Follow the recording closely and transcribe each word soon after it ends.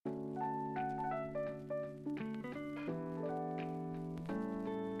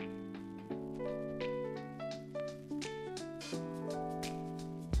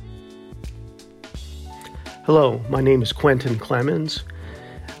Hello, my name is Quentin Clemens.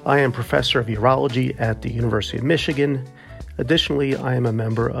 I am professor of urology at the University of Michigan. Additionally, I am a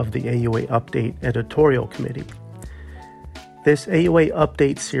member of the AUA Update editorial committee. This AUA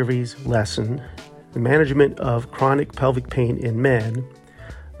Update Series lesson, The Management of Chronic Pelvic Pain in Men,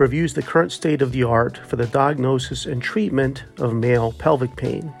 reviews the current state of the art for the diagnosis and treatment of male pelvic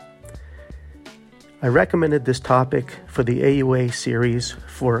pain. I recommended this topic for the AUA series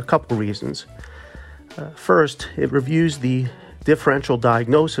for a couple reasons. First, it reviews the differential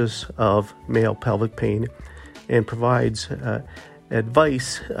diagnosis of male pelvic pain and provides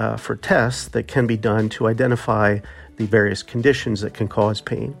advice for tests that can be done to identify the various conditions that can cause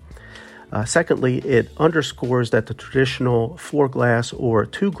pain. Secondly, it underscores that the traditional 4-glass or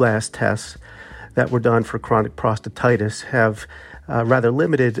 2-glass tests that were done for chronic prostatitis have rather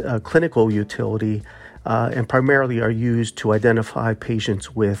limited clinical utility and primarily are used to identify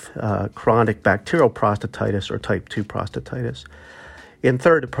patients with chronic bacterial prostatitis or type 2 prostatitis. And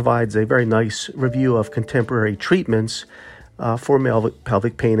third, it provides a very nice review of contemporary treatments for male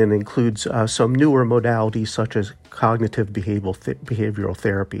pelvic pain and includes some newer modalities such as cognitive behavioral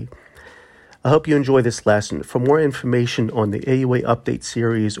therapy. I hope you enjoy this lesson. For more information on the AUA Update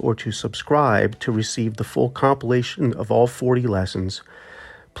Series or to subscribe to receive the full compilation of all 40 lessons,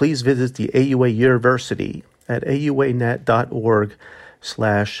 please visit the AUA University at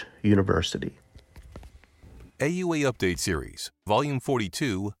auanet.org/university. AUA Update Series, Volume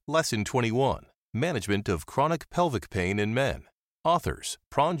 42, Lesson 21, Management of Chronic Pelvic Pain in Men. Authors,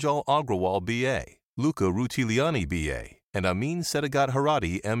 Pranjal Agrawal, B.A., Luca Rutiliani, B.A., and Amin Sedigat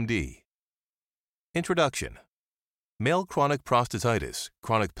Harati, M.D. Introduction. Male chronic prostatitis,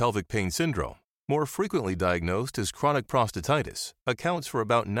 chronic pelvic pain syndrome, more frequently diagnosed as chronic prostatitis, accounts for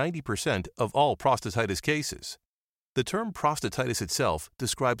about 90% of all prostatitis cases. The term prostatitis itself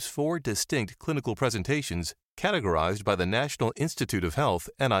describes 4 distinct clinical presentations categorized by the National Institute of Health,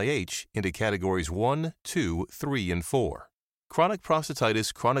 NIH, into categories 1, 2, 3, and 4. Chronic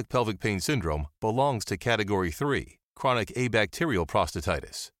prostatitis chronic pelvic pain syndrome belongs to Category 3, chronic abacterial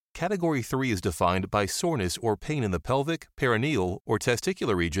prostatitis. Category 3 is defined by soreness or pain in the pelvic, perineal, or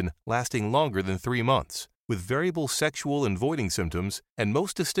testicular region lasting longer than 3 months, with variable sexual and voiding symptoms, and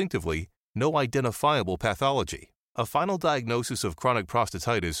most distinctively, no identifiable pathology. A final diagnosis of chronic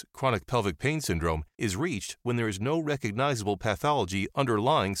prostatitis, chronic pelvic pain syndrome, is reached when there is no recognizable pathology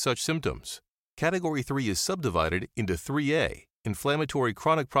underlying such symptoms. Category 3 is subdivided into 3A, inflammatory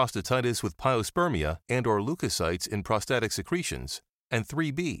chronic prostatitis with pyospermia and/or leukocytes in prostatic secretions, and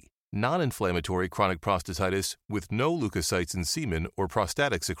 3B, non-inflammatory chronic prostatitis with no leukocytes in semen or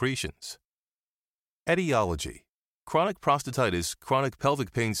prostatic secretions. Etiology. Chronic prostatitis chronic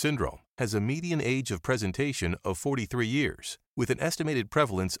pelvic pain syndrome has a median age of presentation of 43 years, with an estimated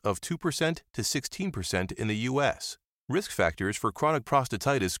prevalence of 2% to 16% in the U.S. Risk factors for chronic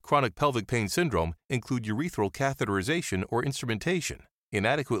prostatitis chronic pelvic pain syndrome include urethral catheterization or instrumentation,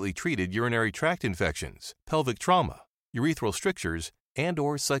 inadequately treated urinary tract infections, pelvic trauma, urethral strictures,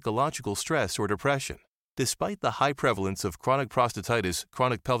 and/or psychological stress or depression. Despite the high prevalence of chronic prostatitis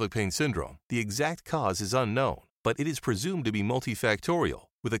chronic pelvic pain syndrome, the exact cause is unknown, but it is presumed to be multifactorial,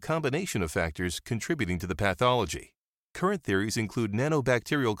 with a combination of factors contributing to the pathology. Current theories include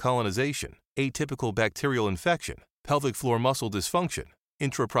nanobacterial colonization, atypical bacterial infection, pelvic floor muscle dysfunction,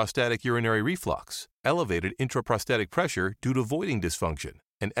 intraprostatic urinary reflux, elevated intraprostatic pressure due to voiding dysfunction,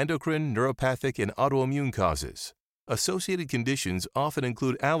 and endocrine, neuropathic, and autoimmune causes. Associated conditions often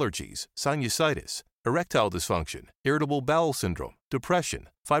include allergies, sinusitis, erectile dysfunction, irritable bowel syndrome, depression,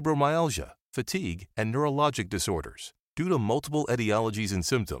 fibromyalgia, fatigue, and neurologic disorders. Due to multiple etiologies and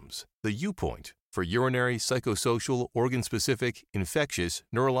symptoms, the U-point for urinary, psychosocial, organ-specific, infectious,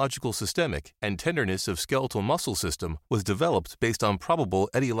 neurological systemic, and tenderness of skeletal muscle system was developed based on probable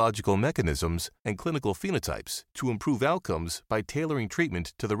etiological mechanisms and clinical phenotypes to improve outcomes by tailoring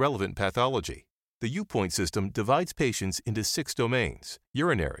treatment to the relevant pathology. The U-point system divides patients into 6 domains: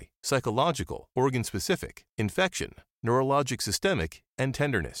 urinary, psychological, organ-specific, infection, neurologic systemic, and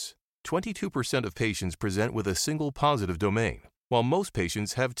tenderness. 22% of patients present with a single positive domain, while most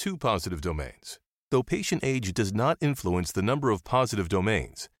patients have 2 positive domains. Though patient age does not influence the number of positive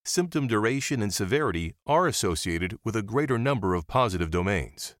domains, symptom duration and severity are associated with a greater number of positive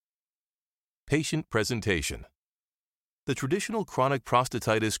domains. Patient presentation. The traditional chronic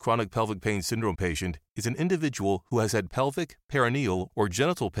prostatitis chronic pelvic pain syndrome patient is an individual who has had pelvic, perineal, or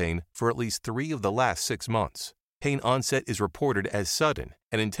genital pain for at least 3 of the last 6 months. Pain onset is reported as sudden,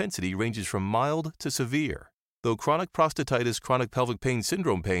 and intensity ranges from mild to severe. Though chronic prostatitis chronic pelvic pain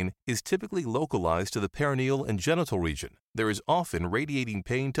syndrome pain is typically localized to the perineal and genital region, there is often radiating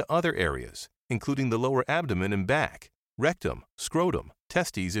pain to other areas, including the lower abdomen and back, rectum, scrotum,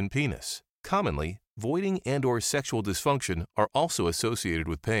 testes, and penis. Commonly, voiding and/or sexual dysfunction are also associated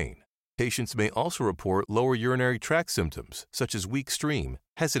with pain. Patients may also report lower urinary tract symptoms such as weak stream,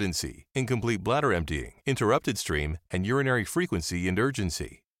 hesitancy, incomplete bladder emptying, interrupted stream, and urinary frequency and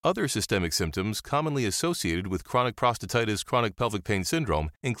urgency. Other systemic symptoms commonly associated with chronic prostatitis chronic pelvic pain syndrome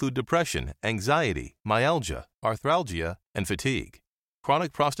include depression, anxiety, myalgia, arthralgia, and fatigue.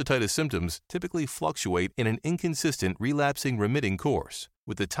 Chronic prostatitis symptoms typically fluctuate in an inconsistent relapsing-remitting course,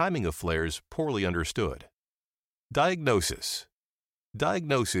 with the timing of flares poorly understood. Diagnosis.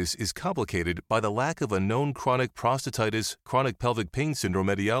 Diagnosis is complicated by the lack of a known chronic prostatitis chronic pelvic pain syndrome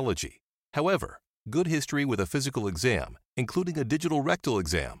etiology. However, good history with a physical exam, including a digital rectal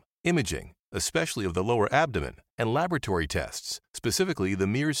exam, imaging, especially of the lower abdomen, and laboratory tests, specifically the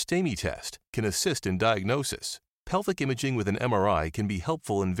Mears-Stamey test, can assist in diagnosis. Pelvic imaging with an MRI can be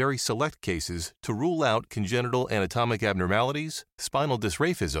helpful in very select cases to rule out congenital anatomic abnormalities, spinal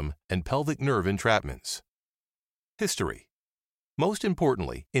dysraphism, and pelvic nerve entrapments. History. Most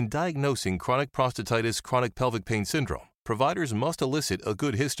importantly, in diagnosing chronic prostatitis chronic pelvic pain syndrome, providers must elicit a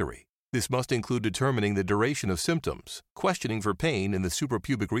good history. This must include determining the duration of symptoms, questioning for pain in the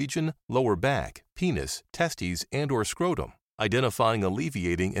suprapubic region, lower back, penis, testes, and/or scrotum, identifying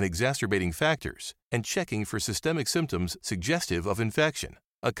alleviating and exacerbating factors, and checking for systemic symptoms suggestive of infection.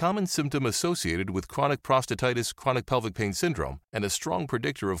 A common symptom associated with chronic prostatitis chronic pelvic pain syndrome and a strong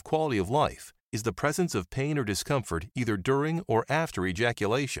predictor of quality of life is the presence of pain or discomfort either during or after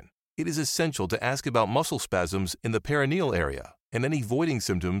ejaculation. It is essential to ask about muscle spasms in the perineal area and any voiding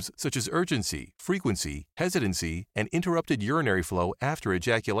symptoms such as urgency, frequency, hesitancy, and interrupted urinary flow after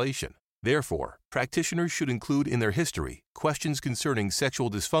ejaculation. Therefore, practitioners should include in their history questions concerning sexual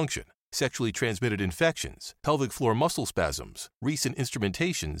dysfunction, sexually transmitted infections, pelvic floor muscle spasms, recent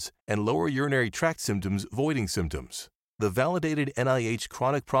instrumentations, and lower urinary tract symptoms, voiding symptoms. The validated NIH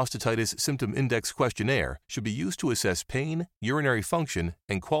Chronic Prostatitis Symptom Index questionnaire should be used to assess pain, urinary function,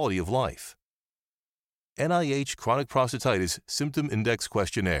 and quality of life. NIH Chronic Prostatitis Symptom Index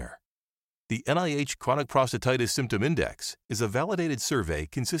Questionnaire. The NIH Chronic Prostatitis Symptom Index is a validated survey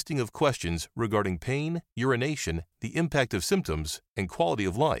consisting of questions regarding pain, urination, the impact of symptoms, and quality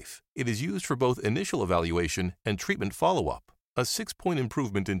of life. It is used for both initial evaluation and treatment follow-up. A 6-point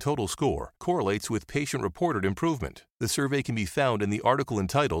improvement in total score correlates with patient-reported improvement. The survey can be found in the article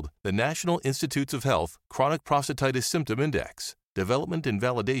entitled The National Institutes of Health Chronic Prostatitis Symptom Index, Development and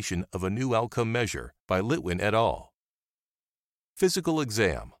Validation of a New Outcome Measure by Litwin et al. Physical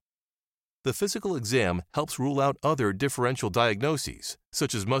exam. The physical exam helps rule out other differential diagnoses,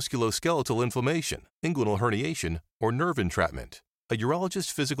 such as musculoskeletal inflammation, inguinal herniation, or nerve entrapment. A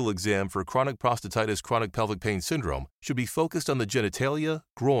urologist's physical exam for chronic prostatitis chronic pelvic pain syndrome should be focused on the genitalia,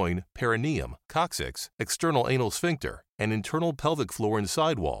 groin, perineum, coccyx, external anal sphincter, and internal pelvic floor and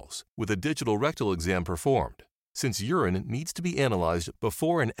sidewalls, with a digital rectal exam performed. Since urine needs to be analyzed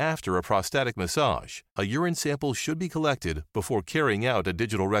before and after a prostatic massage, a urine sample should be collected before carrying out a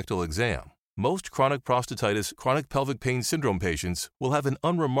digital rectal exam. Most chronic prostatitis chronic pelvic pain syndrome patients will have an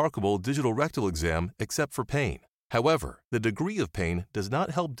unremarkable digital rectal exam except for pain. However, the degree of pain does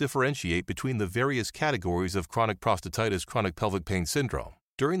not help differentiate between the various categories of chronic prostatitis chronic pelvic pain syndrome.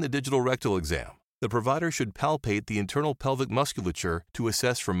 During the digital rectal exam, the provider should palpate the internal pelvic musculature to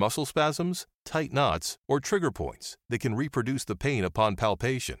assess for muscle spasms, tight knots, or trigger points that can reproduce the pain upon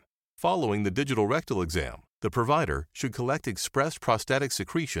palpation. Following the digital rectal exam, the provider should collect expressed prostatic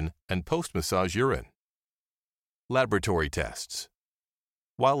secretion and post-massage urine. Laboratory tests.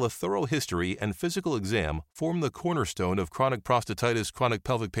 While a thorough history and physical exam form the cornerstone of chronic prostatitis chronic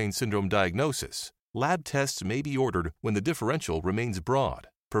pelvic pain syndrome diagnosis, lab tests may be ordered when the differential remains broad.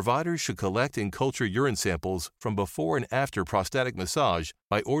 Providers should collect and culture urine samples from before and after prostatic massage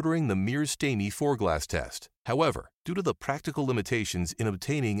by ordering the Mears-Stamey 4-glass test. However, due to the practical limitations in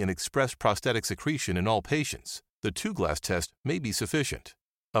obtaining an expressed prostatic secretion in all patients, the 2-glass test may be sufficient.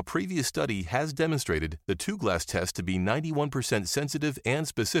 A previous study has demonstrated the 2-glass test to be 91% sensitive and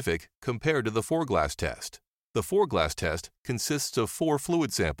specific compared to the 4-glass test. The 4-glass test consists of 4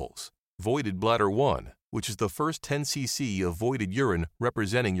 fluid samples: voided bladder 1, which is the first 10 cc of voided urine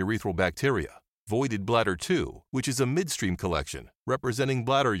representing urethral bacteria; voided bladder 2, which is a midstream collection representing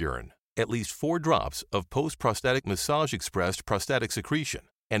bladder urine; at least 4 drops of post-prostatic massage expressed prostatic secretion;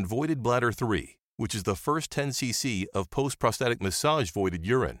 and voided bladder 3, which is the first 10 cc of post-prostatic massage voided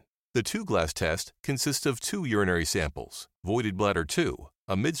urine. The 2-glass test consists of 2 urinary samples: voided bladder 2,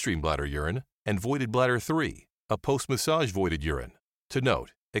 a midstream bladder urine, and voided bladder 3, a post-massage voided urine. To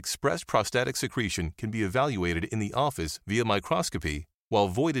note, expressed prostatic secretion can be evaluated in the office via microscopy while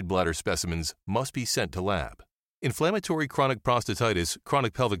voided bladder specimens must be sent to lab. Inflammatory chronic prostatitis,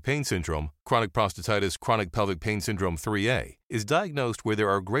 chronic pelvic pain syndrome, chronic prostatitis, chronic pelvic pain syndrome 3A is diagnosed where there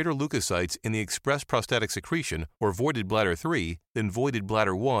are greater leukocytes in the expressed prostatic secretion or voided bladder 3 than voided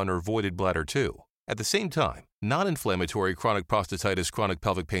bladder 1 or voided bladder 2. At the same time, non-inflammatory chronic prostatitis, chronic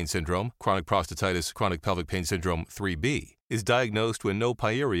pelvic pain syndrome, chronic prostatitis, chronic pelvic pain syndrome 3B is diagnosed when no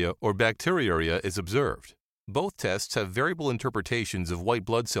pyuria or bacteriuria is observed. Both tests have variable interpretations of white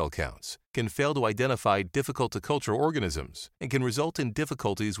blood cell counts, can fail to identify difficult-to-culture organisms, and can result in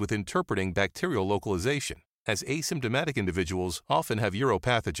difficulties with interpreting bacterial localization, as asymptomatic individuals often have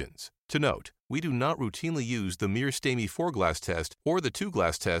uropathogens. To note, we do not routinely use the Mears-Stamey 4-glass test or the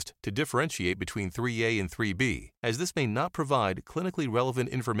 2-glass test to differentiate between 3A and 3B, as this may not provide clinically relevant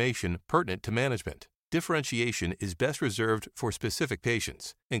information pertinent to management. Differentiation is best reserved for specific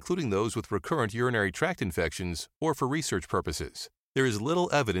patients, including those with recurrent urinary tract infections or for research purposes. There is little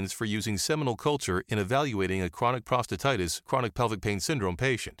evidence for using seminal culture in evaluating a chronic prostatitis, chronic pelvic pain syndrome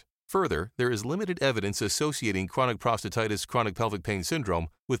patient. Further, there is limited evidence associating chronic prostatitis, chronic pelvic pain syndrome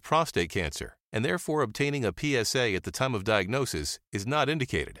with prostate cancer, and therefore obtaining a PSA at the time of diagnosis is not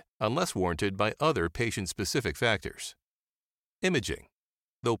indicated, unless warranted by other patient-specific factors. Imaging.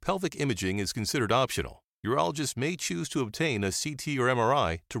 Though pelvic imaging is considered optional, urologists may choose to obtain a CT or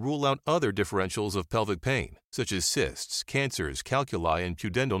MRI to rule out other differentials of pelvic pain, such as cysts, cancers, calculi, and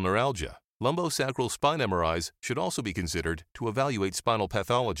pudendal neuralgia. Lumbosacral spine MRIs should also be considered to evaluate spinal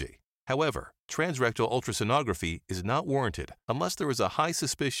pathology. However, transrectal ultrasonography is not warranted unless there is a high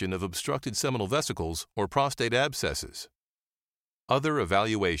suspicion of obstructed seminal vesicles or prostate abscesses. Other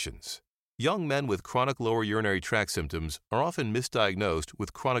evaluations. Young men with chronic lower urinary tract symptoms are often misdiagnosed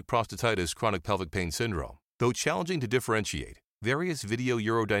with chronic prostatitis, chronic pelvic pain syndrome. Though challenging to differentiate, various video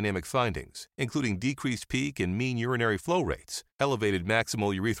urodynamic findings, including decreased peak and mean urinary flow rates, elevated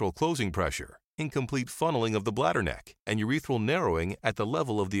maximal urethral closing pressure, incomplete funneling of the bladder neck, and urethral narrowing at the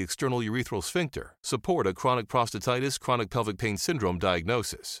level of the external urethral sphincter, support a chronic prostatitis, chronic pelvic pain syndrome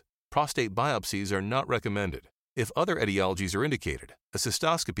diagnosis. Prostate biopsies are not recommended. If other etiologies are indicated, a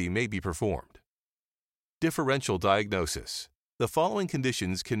cystoscopy may be performed. Differential diagnosis. The following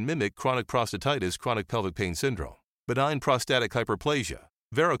conditions can mimic chronic prostatitis, chronic pelvic pain syndrome: benign prostatic hyperplasia,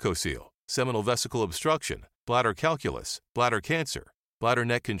 varicocele, seminal vesicle obstruction, bladder calculus, bladder cancer, bladder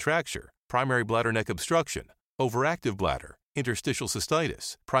neck contracture, primary bladder neck obstruction, overactive bladder, interstitial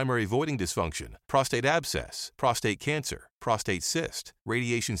cystitis, primary voiding dysfunction, prostate abscess, prostate cancer, prostate cyst,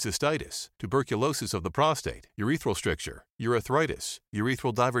 radiation cystitis, tuberculosis of the prostate, urethral stricture, urethritis,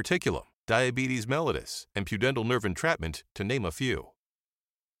 urethral diverticulum, diabetes mellitus, and pudendal nerve entrapment, to name a few.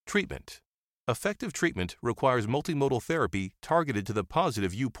 Treatment. Effective treatment requires multimodal therapy targeted to the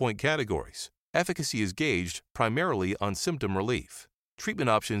positive U-point categories. Efficacy is gauged primarily on symptom relief.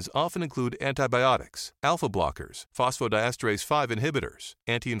 Treatment options often include antibiotics, alpha blockers, phosphodiesterase 5 inhibitors,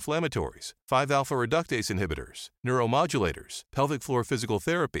 anti-inflammatories, 5-alpha reductase inhibitors, neuromodulators, pelvic floor physical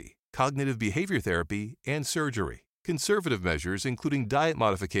therapy, cognitive behavior therapy, and surgery. Conservative measures including diet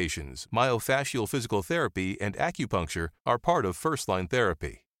modifications, myofascial physical therapy, and acupuncture are part of first-line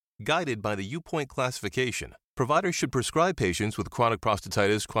therapy. Guided by the U-point classification, providers should prescribe patients with chronic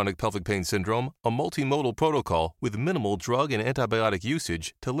prostatitis, chronic pelvic pain syndrome a multimodal protocol with minimal drug and antibiotic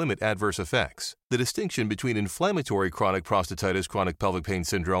usage to limit adverse effects. The distinction between inflammatory chronic prostatitis, chronic pelvic pain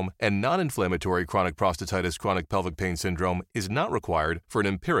syndrome and non-inflammatory chronic prostatitis, chronic pelvic pain syndrome is not required for an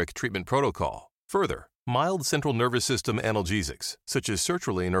empiric treatment protocol. Further, mild central nervous system analgesics, such as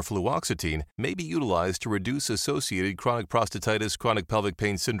sertraline or fluoxetine, may be utilized to reduce associated chronic prostatitis, chronic pelvic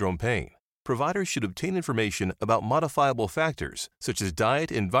pain syndrome pain. Providers should obtain information about modifiable factors, such as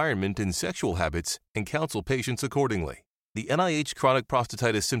diet, environment, and sexual habits, and counsel patients accordingly. The NIH Chronic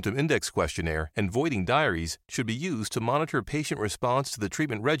Prostatitis Symptom Index Questionnaire and voiding diaries should be used to monitor patient response to the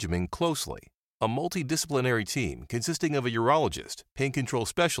treatment regimen closely. A multidisciplinary team consisting of a urologist, pain control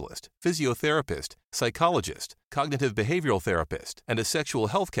specialist, physiotherapist, psychologist, cognitive behavioral therapist, and a sexual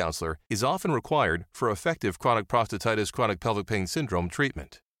health counselor is often required for effective chronic prostatitis, chronic pelvic pain syndrome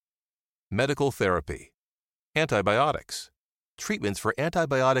treatment. Medical therapy. Antibiotics. Treatments for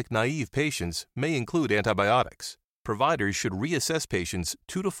antibiotic-naive patients may include antibiotics. Providers should reassess patients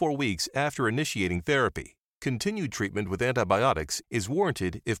 2 to 4 weeks after initiating therapy. Continued treatment with antibiotics is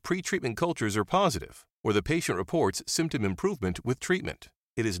warranted if pre-treatment cultures are positive or the patient reports symptom improvement with treatment.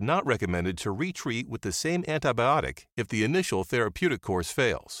 It is not recommended to retreat with the same antibiotic if the initial therapeutic course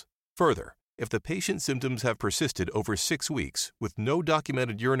fails. Further, if the patient's symptoms have persisted over 6 weeks with no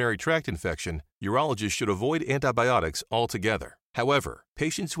documented urinary tract infection, urologists should avoid antibiotics altogether. However,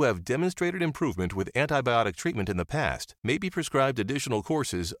 patients who have demonstrated improvement with antibiotic treatment in the past may be prescribed additional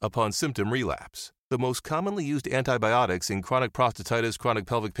courses upon symptom relapse. The most commonly used antibiotics in chronic prostatitis chronic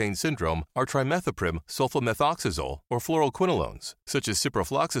pelvic pain syndrome are trimethoprim sulfamethoxazole or fluoroquinolones, such as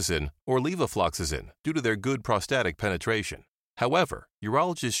ciprofloxacin or levofloxacin, due to their good prostatic penetration. However,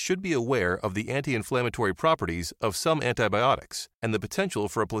 urologists should be aware of the anti-inflammatory properties of some antibiotics and the potential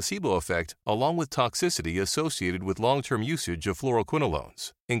for a placebo effect along with toxicity associated with long-term usage of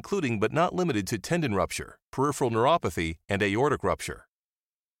fluoroquinolones, including but not limited to tendon rupture, peripheral neuropathy, and aortic rupture.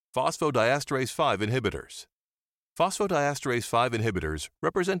 Phosphodiesterase 5 inhibitors. Phosphodiesterase 5 inhibitors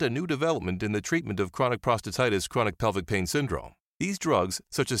represent a new development in the treatment of chronic prostatitis chronic pelvic pain syndrome. These drugs,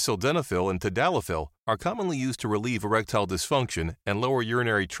 such as sildenafil and tadalafil, are commonly used to relieve erectile dysfunction and lower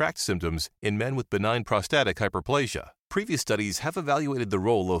urinary tract symptoms in men with benign prostatic hyperplasia. Previous studies have evaluated the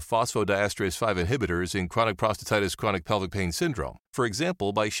role of phosphodiesterase 5 inhibitors in chronic prostatitis chronic pelvic pain syndrome, for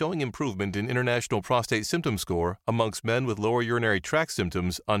example by showing improvement in International Prostate Symptom Score amongst men with lower urinary tract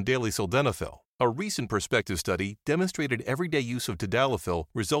symptoms on daily sildenafil. A recent prospective study demonstrated everyday use of tadalafil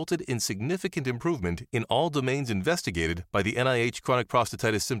resulted in significant improvement in all domains investigated by the NIH Chronic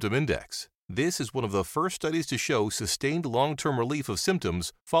Prostatitis Symptom Index. This is one of the first studies to show sustained long-term relief of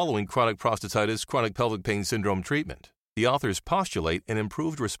symptoms following chronic prostatitis chronic pelvic pain syndrome treatment. The authors postulate an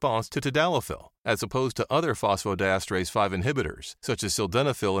improved response to tadalafil, as opposed to other phosphodiesterase 5 inhibitors, such as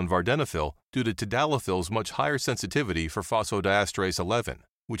sildenafil and vardenafil, due to tadalafil's much higher sensitivity for phosphodiesterase 11,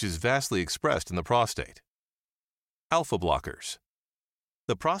 which is vastly expressed in the prostate. Alpha blockers.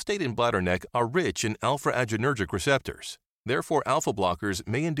 The prostate and bladder neck are rich in alpha-adrenergic receptors. Therefore, alpha blockers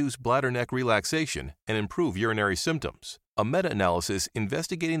may induce bladder neck relaxation and improve urinary symptoms. A meta-analysis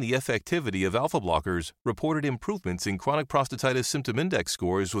investigating the effectivity of alpha blockers reported improvements in chronic prostatitis symptom index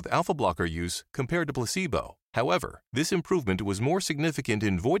scores with alpha blocker use compared to placebo. However, this improvement was more significant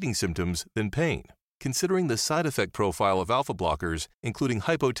in voiding symptoms than pain. Considering the side effect profile of alpha blockers, including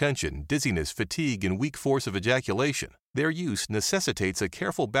hypotension, dizziness, fatigue, and weak force of ejaculation, their use necessitates a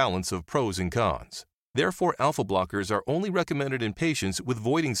careful balance of pros and cons. Therefore, alpha blockers are only recommended in patients with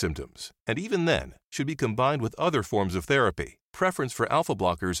voiding symptoms, and even then, should be combined with other forms of therapy. Preference for alpha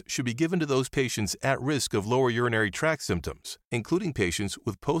blockers should be given to those patients at risk of lower urinary tract symptoms, including patients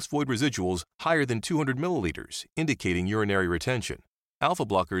with post-void residuals higher than 200 milliliters, indicating urinary retention. Alpha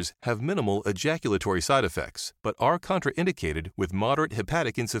blockers have minimal ejaculatory side effects, but are contraindicated with moderate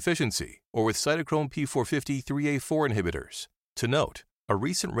hepatic insufficiency or with cytochrome P450-3A4 inhibitors. To note, a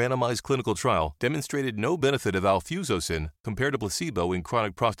recent randomized clinical trial demonstrated no benefit of alfuzosin compared to placebo in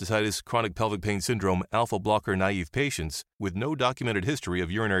chronic prostatitis chronic pelvic pain syndrome alpha blocker naive patients with no documented history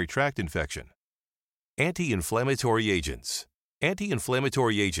of urinary tract infection. Anti-inflammatory agents.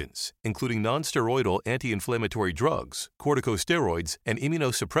 Anti-inflammatory agents, including nonsteroidal anti-inflammatory drugs, corticosteroids, and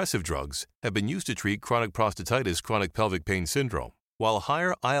immunosuppressive drugs, have been used to treat chronic prostatitis chronic pelvic pain syndrome. While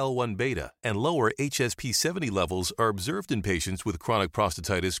higher IL-1 beta and lower HSP70 levels are observed in patients with chronic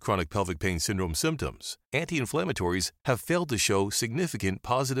prostatitis chronic pelvic pain syndrome symptoms, anti-inflammatories have failed to show significant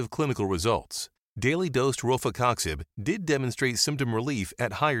positive clinical results. Daily dosed rofecoxib did demonstrate symptom relief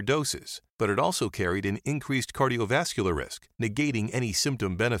at higher doses, but it also carried an increased cardiovascular risk, negating any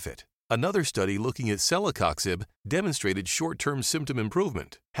symptom benefit. Another study looking at celecoxib demonstrated short-term symptom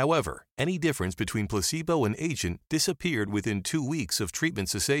improvement. However, any difference between placebo and agent disappeared within 2 weeks of treatment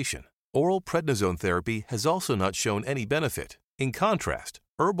cessation. Oral prednisone therapy has also not shown any benefit. In contrast,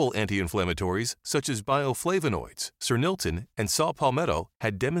 herbal anti-inflammatories such as bioflavonoids, cernilton, and saw palmetto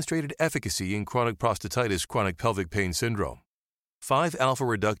had demonstrated efficacy in chronic prostatitis chronic pelvic pain syndrome. 5-alpha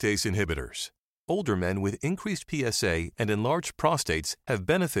reductase inhibitors. Older men with increased PSA and enlarged prostates have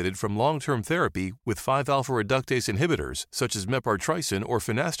benefited from long-term therapy with 5-alpha reductase inhibitors such as mepartricin or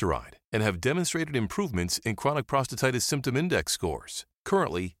finasteride and have demonstrated improvements in chronic prostatitis symptom index scores.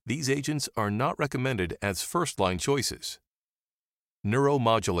 Currently, these agents are not recommended as first-line choices.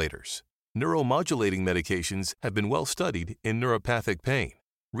 Neuromodulators. Neuromodulating medications have been well studied in neuropathic pain.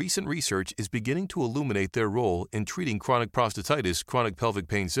 Recent research is beginning to illuminate their role in treating chronic prostatitis chronic pelvic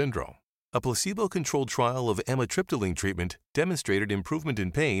pain syndrome. A placebo-controlled trial of amitriptyline treatment demonstrated improvement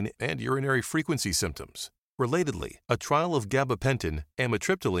in pain and urinary frequency symptoms. Relatedly, a trial of gabapentin,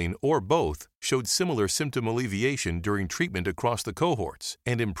 amitriptyline, or both showed similar symptom alleviation during treatment across the cohorts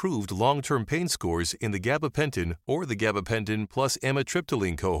and improved long-term pain scores in the gabapentin or the gabapentin plus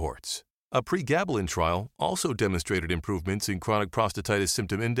amitriptyline cohorts. A pregabalin trial also demonstrated improvements in chronic prostatitis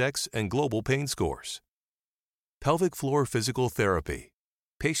symptom index and global pain scores. Pelvic floor physical therapy.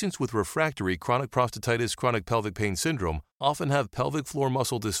 Patients with refractory chronic prostatitis chronic pelvic pain syndrome often have pelvic floor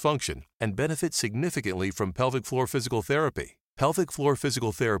muscle dysfunction and benefit significantly from pelvic floor physical therapy. Pelvic floor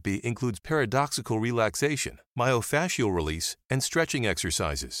physical therapy includes paradoxical relaxation, myofascial release, and stretching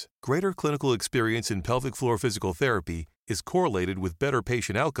exercises. Greater clinical experience in pelvic floor physical therapy is correlated with better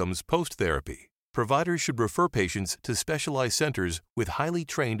patient outcomes post-therapy. Providers should refer patients to specialized centers with highly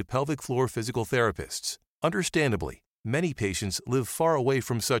trained pelvic floor physical therapists. Understandably, many patients live far away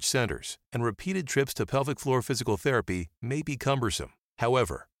from such centers, and repeated trips to pelvic floor physical therapy may be cumbersome.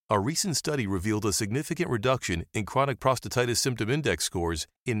 However, a recent study revealed a significant reduction in chronic prostatitis symptom index scores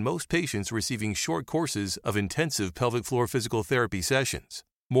in most patients receiving short courses of intensive pelvic floor physical therapy sessions.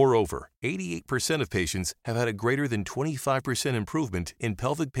 Moreover, 88% of patients have had a greater than 25% improvement in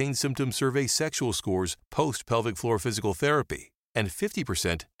pelvic pain symptom survey sexual scores post-pelvic floor physical therapy, and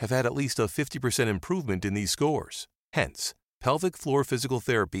 50% have had at least a 50% improvement in these scores. Hence, pelvic floor physical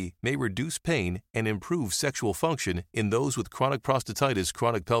therapy may reduce pain and improve sexual function in those with chronic prostatitis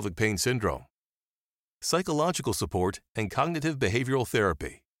chronic pelvic pain syndrome. Psychological support and cognitive behavioral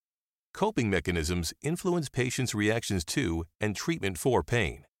therapy. Coping mechanisms influence patients' reactions to and treatment for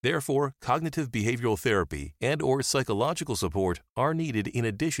pain. Therefore, cognitive behavioral therapy and/or psychological support are needed in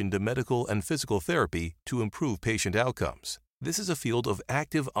addition to medical and physical therapy to improve patient outcomes. This is a field of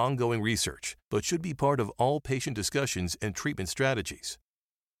active ongoing research, but should be part of all patient discussions and treatment strategies.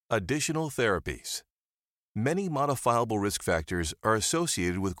 Additional therapies. Many modifiable risk factors are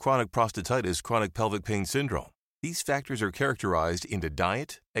associated with chronic prostatitis chronic pelvic pain syndrome. These factors are characterized into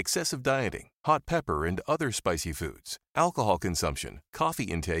diet, excessive dieting, hot pepper and other spicy foods, alcohol consumption, coffee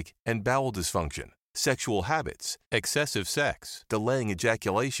intake, and bowel dysfunction, sexual habits, excessive sex, delaying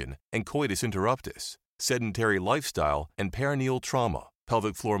ejaculation, and coitus interruptus, sedentary lifestyle, and perineal trauma,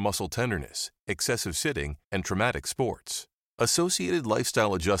 pelvic floor muscle tenderness, excessive sitting, and traumatic sports. Associated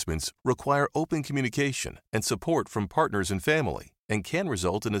lifestyle adjustments require open communication and support from partners and family, and can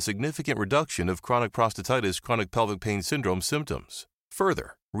result in a significant reduction of chronic prostatitis chronic pelvic pain syndrome symptoms.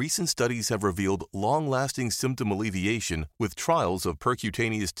 Further, recent studies have revealed long-lasting symptom alleviation with trials of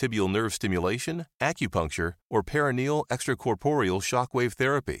percutaneous tibial nerve stimulation, acupuncture, or perineal extracorporeal shockwave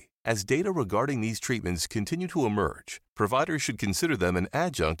therapy. As data regarding these treatments continue to emerge, providers should consider them an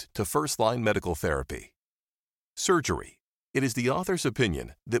adjunct to first-line medical therapy. Surgery. It is the author's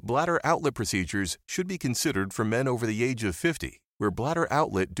opinion that bladder outlet procedures should be considered for men over the age of 50, where bladder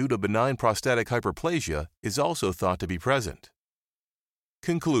outlet due to benign prostatic hyperplasia is also thought to be present.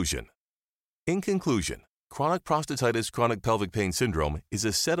 Conclusion. In conclusion, chronic prostatitis chronic pelvic pain syndrome is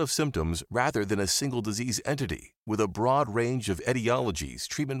a set of symptoms rather than a single disease entity with a broad range of etiologies,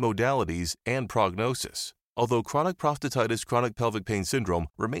 treatment modalities, and prognosis. Although chronic prostatitis chronic pelvic pain syndrome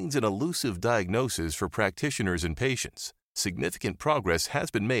remains an elusive diagnosis for practitioners and patients, significant progress has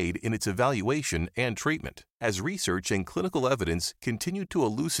been made in its evaluation and treatment, as research and clinical evidence continue to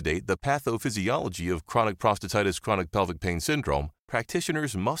elucidate the pathophysiology of chronic prostatitis chronic pelvic pain syndrome.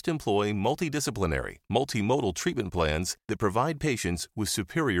 Practitioners must employ multidisciplinary, multimodal treatment plans that provide patients with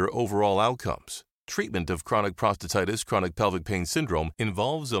superior overall outcomes. Treatment of chronic prostatitis chronic pelvic pain syndrome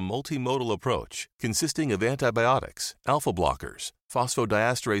involves a multimodal approach consisting of antibiotics, alpha blockers,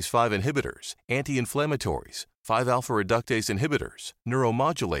 phosphodiesterase 5 inhibitors, anti-inflammatories, 5-alpha reductase inhibitors,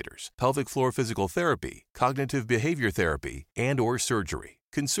 neuromodulators, pelvic floor physical therapy, cognitive behavior therapy, and/or surgery.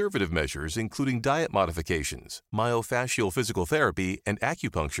 Conservative measures including diet modifications, myofascial physical therapy, and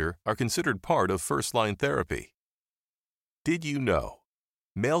acupuncture are considered part of first-line therapy. Did you know?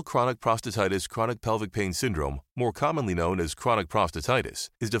 Male chronic prostatitis chronic pelvic pain syndrome, more commonly known as chronic prostatitis,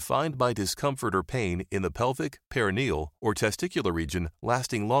 is defined by discomfort or pain in the pelvic, perineal, or testicular region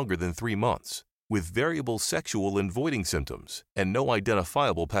lasting longer than 3 months, with variable sexual and voiding symptoms and no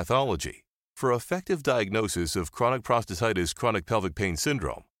identifiable pathology. For effective diagnosis of chronic prostatitis chronic pelvic pain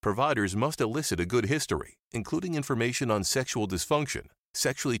syndrome, providers must elicit a good history, including information on sexual dysfunction,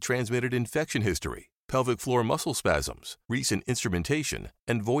 sexually transmitted infection history, pelvic floor muscle spasms, recent instrumentation,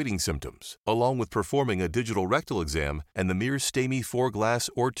 and voiding symptoms, along with performing a digital rectal exam and the Mears-Stamy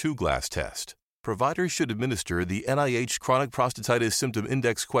 4-glass or 2-glass test. Providers should administer the NIH Chronic Prostatitis Symptom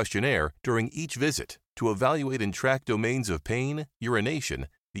Index questionnaire during each visit to evaluate and track domains of pain, urination,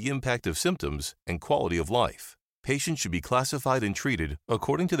 the impact of symptoms, and quality of life. Patients should be classified and treated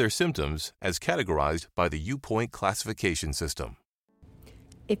according to their symptoms as categorized by the U-Point classification system.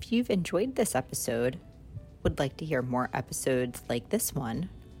 If you've enjoyed this episode, would like to hear more episodes like this one,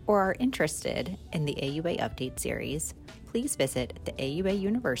 or are interested in the AUA Update Series, please visit the AUA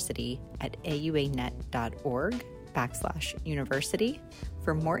University at auanet.org/university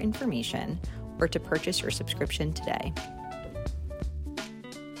for more information or to purchase your subscription today.